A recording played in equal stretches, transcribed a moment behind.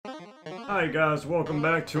Hi guys, welcome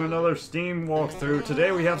back to another Steam walkthrough.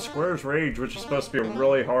 Today we have Square's Rage, which is supposed to be a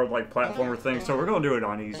really hard platformer thing, so we're gonna do it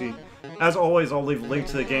on easy. As always, I'll leave a link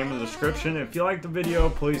to the game in the description. If you like the video,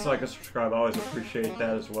 please like and subscribe. I always appreciate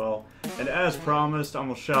that as well. And as promised, I'm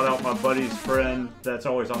gonna shout out my buddy's friend that's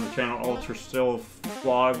always on the channel, Ultra Still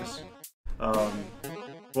Vlogs.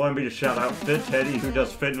 Wanted me to shout out Fit Teddy, who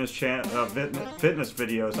does fitness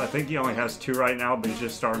videos. I think he only has 2 right now, but he's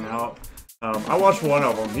just starting out. I watched one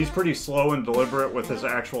of them. He's pretty slow and deliberate with his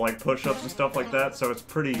actual push-ups and stuff like that, so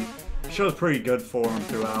shows pretty good for him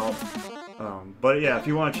throughout. But yeah, if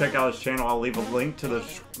you want to check out his channel, I'll leave a link to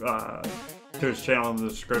his channel in the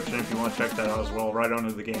description if you want to check that out as well, right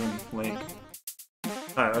under the game link.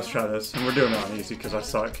 Alright, let's try this. And we're doing it on easy because I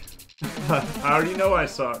suck. I already know I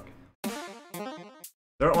suck.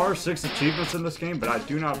 There are 6 achievements in this game, but I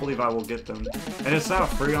do not believe I will get them. And it's not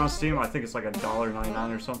free on Steam. I think it's like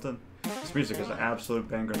 $1.99 or something. This music is an absolute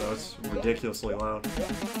banger though. It's ridiculously loud.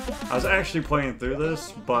 I was actually playing through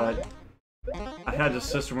this, but I had the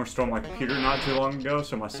system restore my computer not too long ago,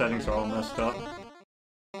 so my settings are all messed up.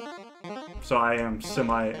 So I am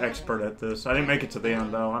semi-expert at this. I didn't make it to the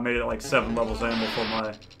end though. I made it like 7 levels in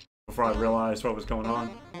before I realized what was going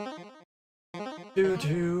on.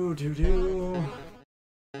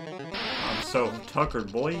 I'm so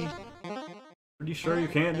tuckered, boy. Pretty sure you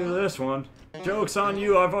can't do this one. Joke's on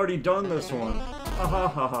you, I've already done this one. Ha ha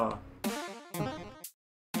ha ha.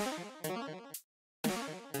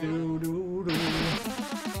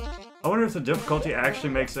 I wonder if the difficulty actually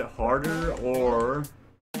makes it harder, or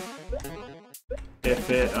if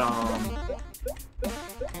it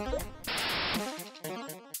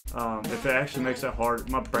actually makes it hard.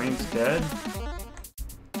 My brain's dead.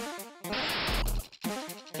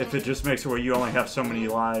 If it just makes it where you only have so many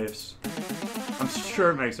lives. I'm sure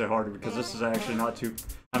it makes it harder because this is actually not too...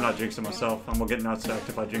 I'm not jinxing myself. I'm gonna get nutsacked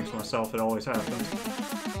if I jinx myself. It always happens.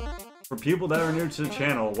 For people that are new to the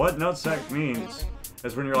channel, what nutsack means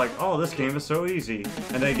is when you're like, oh, this game is so easy.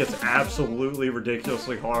 And then it gets absolutely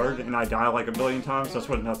ridiculously hard and I die like a billion times. That's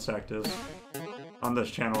what nutsacked is. On this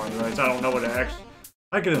channel anyways. I don't know what it actually...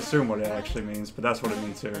 I can assume what it actually means, but that's what it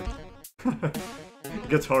means here. It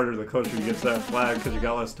gets harder the closer you get to that flag because you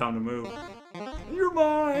got less time to move. You're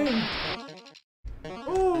mine!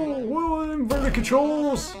 Oh, well, inverted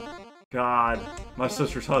controls! God, my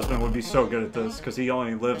sister's husband would be so good at this because he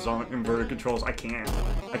only lives on inverted controls. I can't.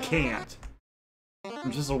 I can't.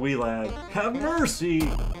 I'm just a wee lad. Have mercy!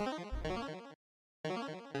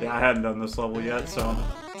 Yeah, I hadn't done this level yet, so...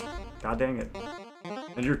 God dang it.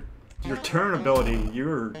 And your turn ability,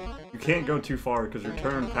 you can't go too far because your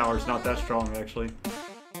turn power is not that strong, actually.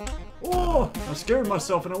 Oh! I scared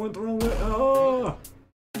myself and I went the wrong way. Oh!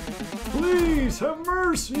 Please, have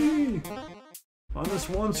mercy! On this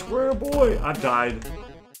one square boy. I died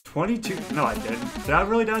 22... No, I didn't. Did I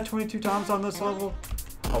really die 22 times on this level?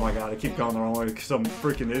 Oh my god, I keep going the wrong way because I'm a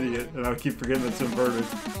freaking idiot and I keep forgetting it's inverted.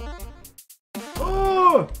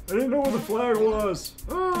 Oh! I didn't know where the flag was.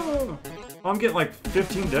 Oh! I'm getting like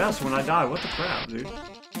 15 deaths when I die. What the crap, dude?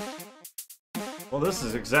 Well, this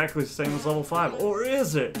is exactly the same as level 5. Or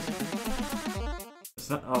is it? It's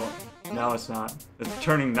not... Oh, no, it's not. It's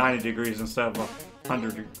turning 90 degrees instead of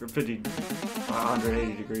 180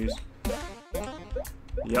 degrees.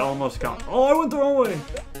 Yeah, almost got... Oh, I went the wrong way!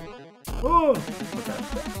 Oh! Okay.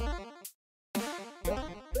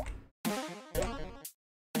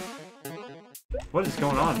 What is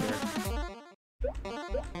going on here?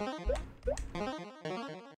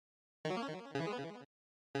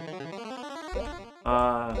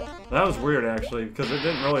 That was weird actually, because it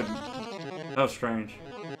didn't really... That was strange.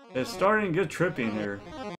 It's starting to get trippy in here.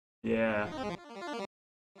 Yeah.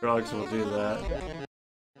 Drugs will do that.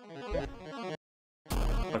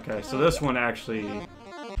 Okay, so this one actually...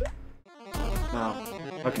 No.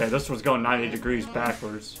 Okay, this one's going 90 degrees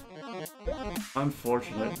backwards.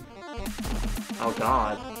 Unfortunate. Oh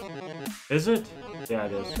god. Is it? Yeah,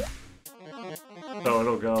 it is. So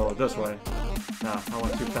it'll go this way. No, I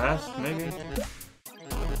went too fast, maybe?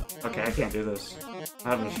 Okay, I can't do this.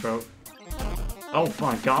 I'm having a stroke. Oh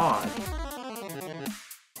my god!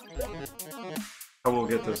 I will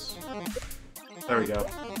get this. There we go.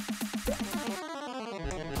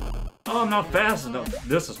 Oh, I'm not fast enough.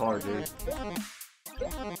 This is hard, dude.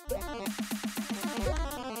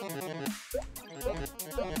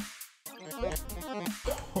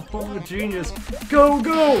 Oh, genius. Go,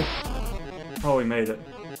 go! Oh, we made it.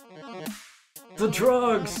 The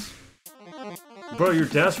drugs! Bro, your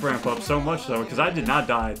deaths ramp up so much though, because I did not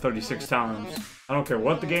die 36 times. I don't care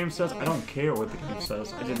what the game says. I don't care what the game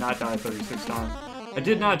says. I did not die 36 times. I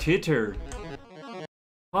did not hit her.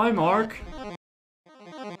 Hi, Mark.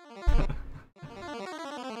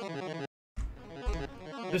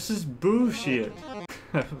 This is bullshit.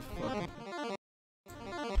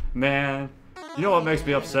 Man, you know what makes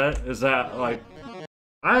me upset is that, like,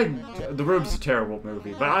 The Room's a terrible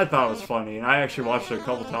movie, but I thought it was funny, and I actually watched it a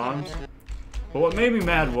couple times. But what made me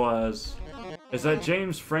mad is that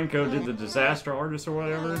James Franco did the Disaster Artist or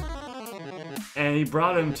whatever, and he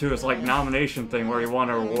brought him to his, like, nomination thing where he won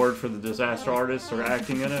an award for the Disaster Artist or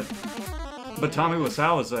acting in it. But Tommy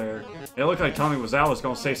Wiseau was there. It looked like Tommy Wiseau was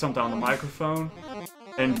going to say something on the microphone,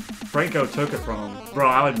 and Franco took it from him. Bro,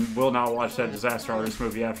 I will not watch that Disaster Artist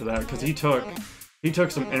movie after that, because he took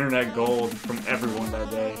some internet gold from everyone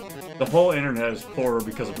that day. The whole internet is poorer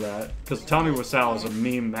because of that, because Tommy Wiseau is a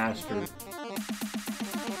meme master.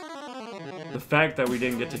 The fact that we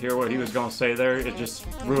didn't get to hear what he was going to say there, it just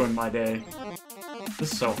ruined my day.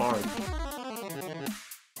 This is so hard.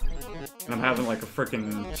 And I'm having like a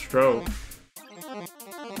freaking stroke.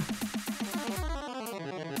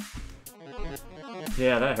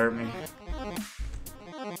 Yeah, that hurt me.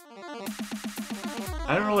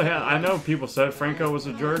 I didn't really have, I know people said Franco was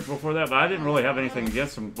a jerk before that, but I didn't really have anything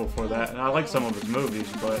against him before that. And I like some of his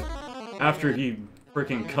movies, but after he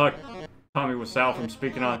freaking cucked Tommy Wiseau from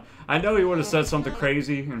speaking on, I know he would have said something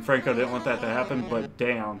crazy, and Franco didn't want that to happen, but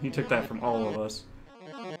damn, he took that from all of us.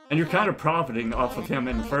 And you're kind of profiting off of him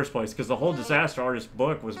in the first place, because the whole Disaster Artist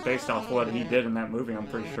book was based off what he did in that movie, I'm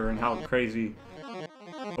pretty sure, and how crazy,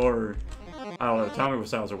 or, I don't know, Tommy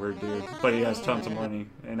Wiseau's a weird dude, but he has tons of money,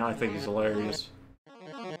 and I think he's hilarious.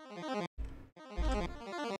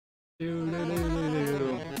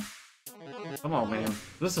 Come on, man.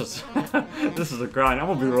 This is this is a grind. I'm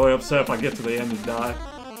gonna be really upset if I get to the end and die.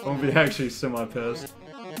 I'm gonna be actually semi-pissed.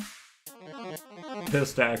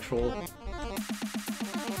 Pissed, actual.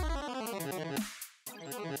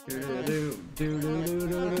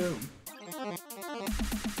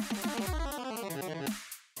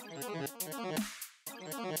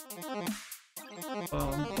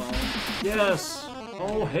 Yes!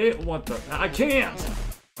 Oh, hey, what the? I can't!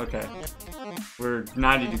 Okay. We're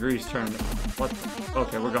 90 degrees turned. What the?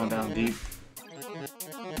 Okay, we're going down deep.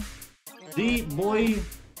 Deep, boy!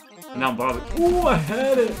 And now I'm bothered. Ooh, I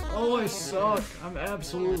had it! Oh, I suck. I'm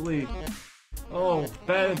absolutely... Oh,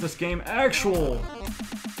 bad at this game. Actual!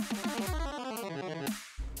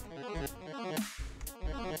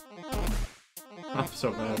 I'm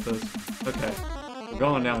so bad at this. Okay. We're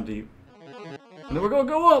going down deep. And then we're gonna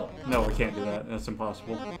go up! No, we can't do that. That's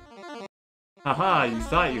impossible. Haha, you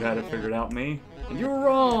thought you had it figured out, me. And you were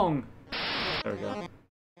wrong! There we go.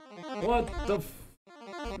 What the f...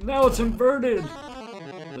 Now it's inverted!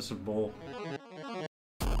 This is bull.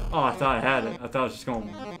 Oh, I thought I had it. I thought I was just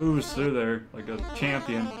gonna ooze through there like a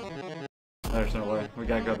champion. There's no way. We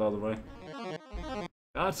gotta go the other way.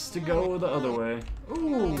 Gots to go the other way.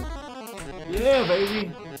 Ooh! Yeah,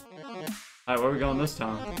 baby! Alright, where are we going this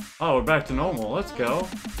time? Oh, we're back to normal. Let's go.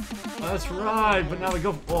 That's right, but now we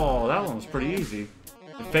go... Oh, that one was pretty easy.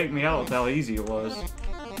 It faked me out with how easy it was.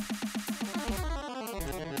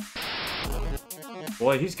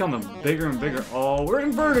 Boy, he's coming bigger and bigger. Oh, we're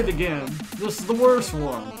inverted again. This is the worst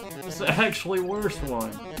one. This is the actually worst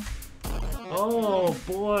one. Oh,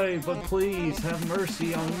 boy, but please have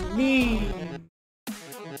mercy on me.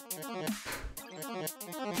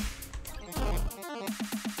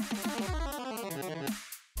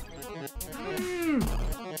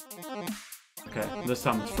 Okay, this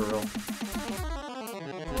time it's for real.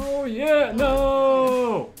 Oh yeah,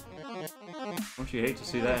 no! Don't you hate to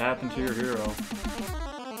see that happen to your hero?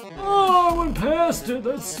 Oh, I went past it!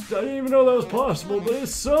 I didn't even know that was possible, but it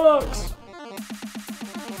sucks!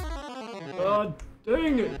 God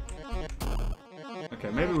dang it! Okay,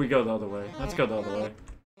 maybe we go the other way. Let's go the other way.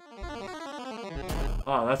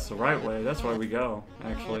 Oh, that's the right way. That's where we go,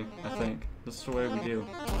 actually, I think. This is the way we do.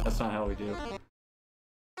 That's not how we do.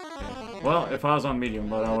 Well, if I was on medium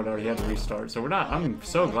mode, I would already have to restart. So we're not... I'm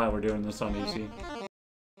so glad we're doing this on easy.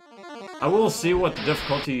 I will see what the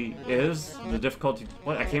difficulty is. The difficulty...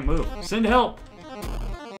 What? I can't move. Send help!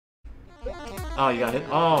 Oh, you got hit.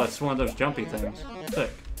 Oh, it's one of those jumpy things.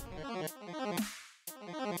 Sick.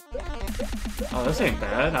 Oh, this ain't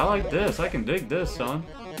bad. I like this. I can dig this, son.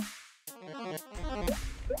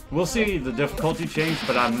 We'll see the difficulty change,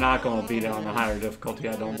 but I'm not going to beat it on the higher difficulty,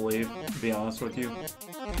 I don't believe, to be honest with you.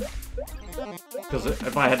 Because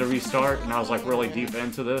if I had to restart and I was like really deep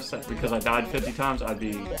into this, because I died 50 times, I'd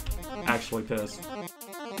be actually pissed.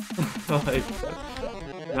 Like,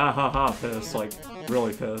 not haha pissed, like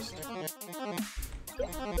really pissed.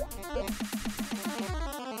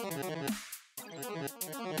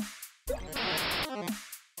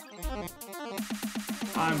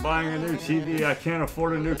 I'm buying a new TV, I can't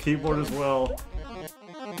afford a new keyboard as well.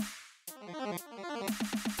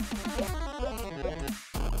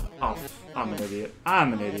 I'm an idiot.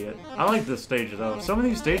 I'm an idiot. I like this stage though. Some of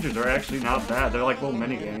these stages are actually not bad. They're like little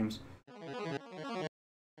mini games.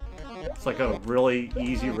 It's like a really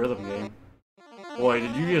easy rhythm game. Boy,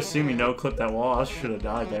 did you just see me no-clip that wall? I should have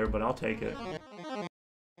died there, but I'll take it.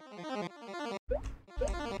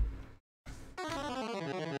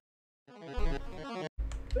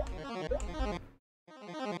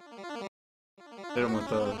 Hit him with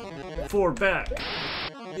the forward back.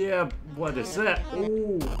 Yeah, what is that?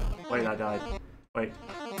 Ooh. Wait, I died. Wait.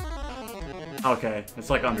 Okay, it's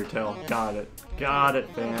like Undertale. Got it. Got it,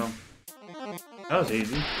 fam. That was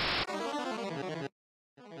easy.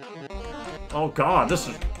 Oh god, this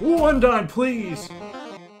is... Ooh, undyne, please!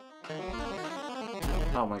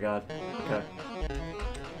 Oh my god. Okay.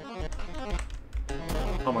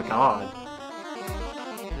 Oh my god.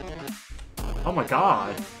 Oh my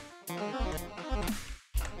god.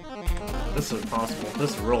 This is impossible.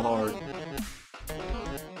 This is real hard.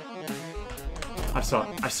 I suck.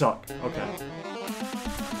 I suck. Okay.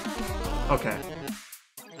 Okay.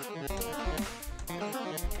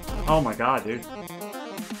 Oh my god, dude.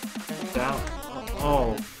 Down.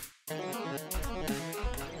 Oh.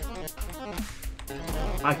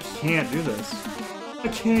 I can't do this. I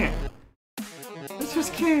can't. I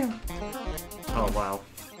just can't. Oh wow.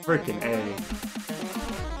 Freaking A.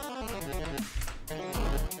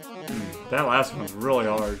 That last one's really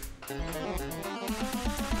hard.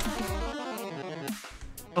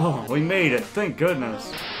 Oh, we made it. Thank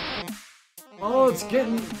goodness. Oh, it's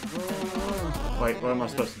getting... Wait, what am I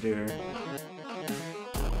supposed to do here?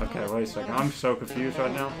 Okay, wait a second. I'm so confused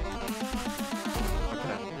right now.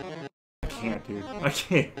 Okay. I can't, dude. I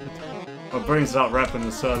can't. My brain's not wrapping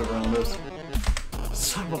the sun around this.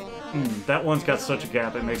 Son of a... that one's got such a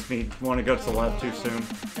gap, it makes me want to go to the left too soon.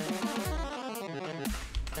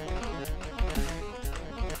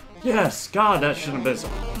 Yes! God, that shouldn't have been so...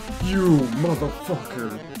 You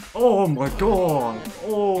motherfucker! Oh my god!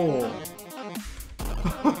 Oh!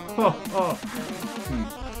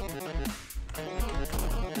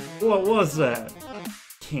 What was that?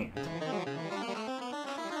 Can't.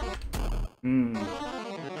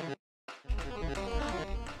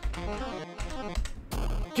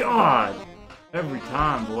 God! Every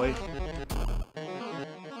time, boy.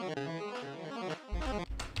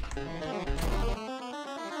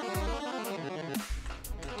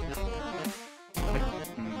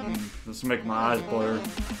 This will make my eyes blur.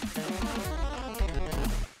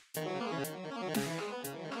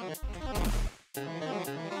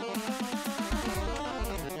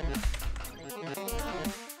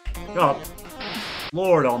 Oh,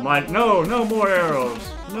 Lord Almighty! No, no more arrows!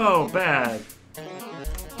 No, bad!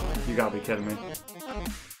 You gotta be kidding me.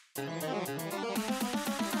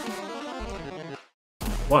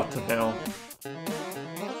 What the hell?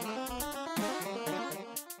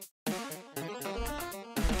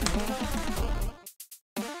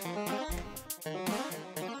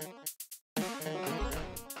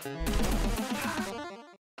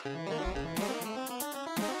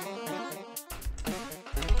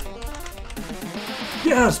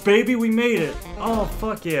 Yes, baby, we made it! Oh,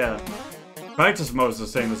 fuck yeah. Practice mode is the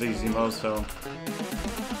same as easy mode, so...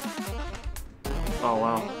 Oh,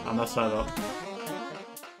 wow. I messed that up.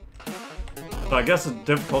 So I guess the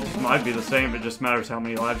difficulties might be the same, it just matters how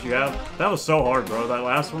many lives you have. That was so hard, bro. That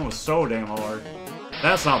last one was so damn hard.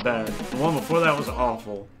 That's not bad. The one before that was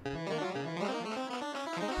awful.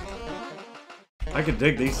 I could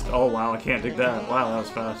dig these... Oh, wow, I can't dig that. Wow, that was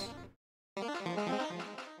fast. I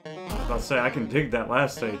was about to say, I can dig that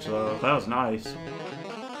last stage, though. That was nice.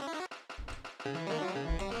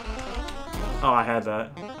 Oh, I had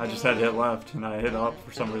that. I just had to hit left, and I hit up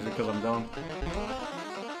for some reason because I'm dumb.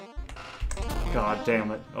 God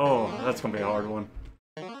damn it. Oh, that's gonna be a hard one.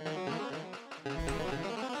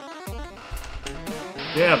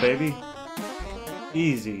 Yeah, baby.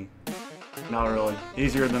 Easy. Not really.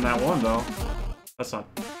 Easier than that one, though. That's not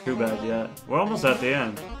too bad yet. We're almost at the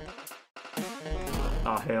end.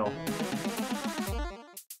 Ah, hell.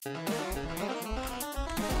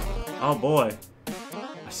 Oh, boy.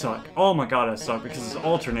 I suck. Oh my god, I suck because it's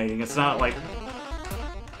alternating. It's not like...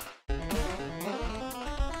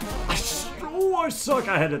 Oh, I suck!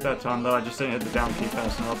 I had it that time, though. I just didn't hit the down key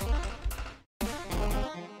fast enough.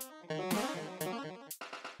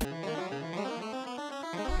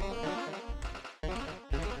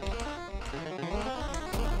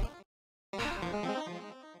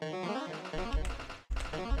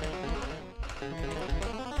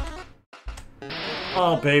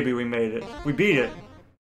 Oh, baby, we made it. We beat it.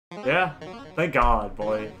 Yeah? Thank God,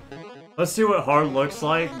 boy. Let's see what hard looks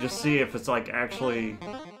like. Just see if it's, like, actually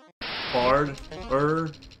hard. Or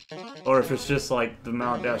if it's just, like, the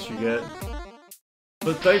amount of deaths you get.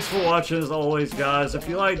 But thanks for watching as always, guys. If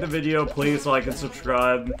you liked the video, please like and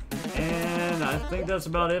subscribe. And I think that's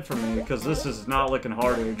about it for me, because this is not looking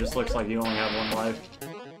harder. It just looks like you only have one life.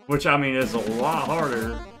 Which, I mean, is a lot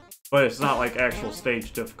harder, but it's not like actual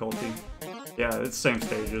stage difficulty. Yeah, it's the same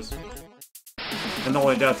stages. And the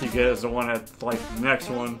only death you get is the one at, like, the next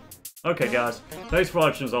one. Okay, guys. Thanks for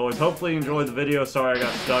watching as always. Hopefully you enjoyed the video. Sorry I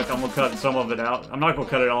got stuck. I'm gonna cut some of it out. I'm not gonna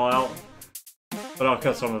cut it all out, but I'll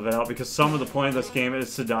cut some of it out because some of the point of this game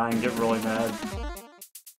is to die and get really mad.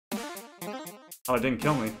 Oh, it didn't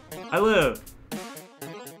kill me. I live!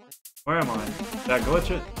 Where am I? Did I glitch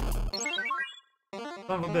it?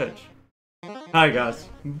 Son of a bitch. Alright, guys.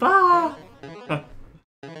 Bye!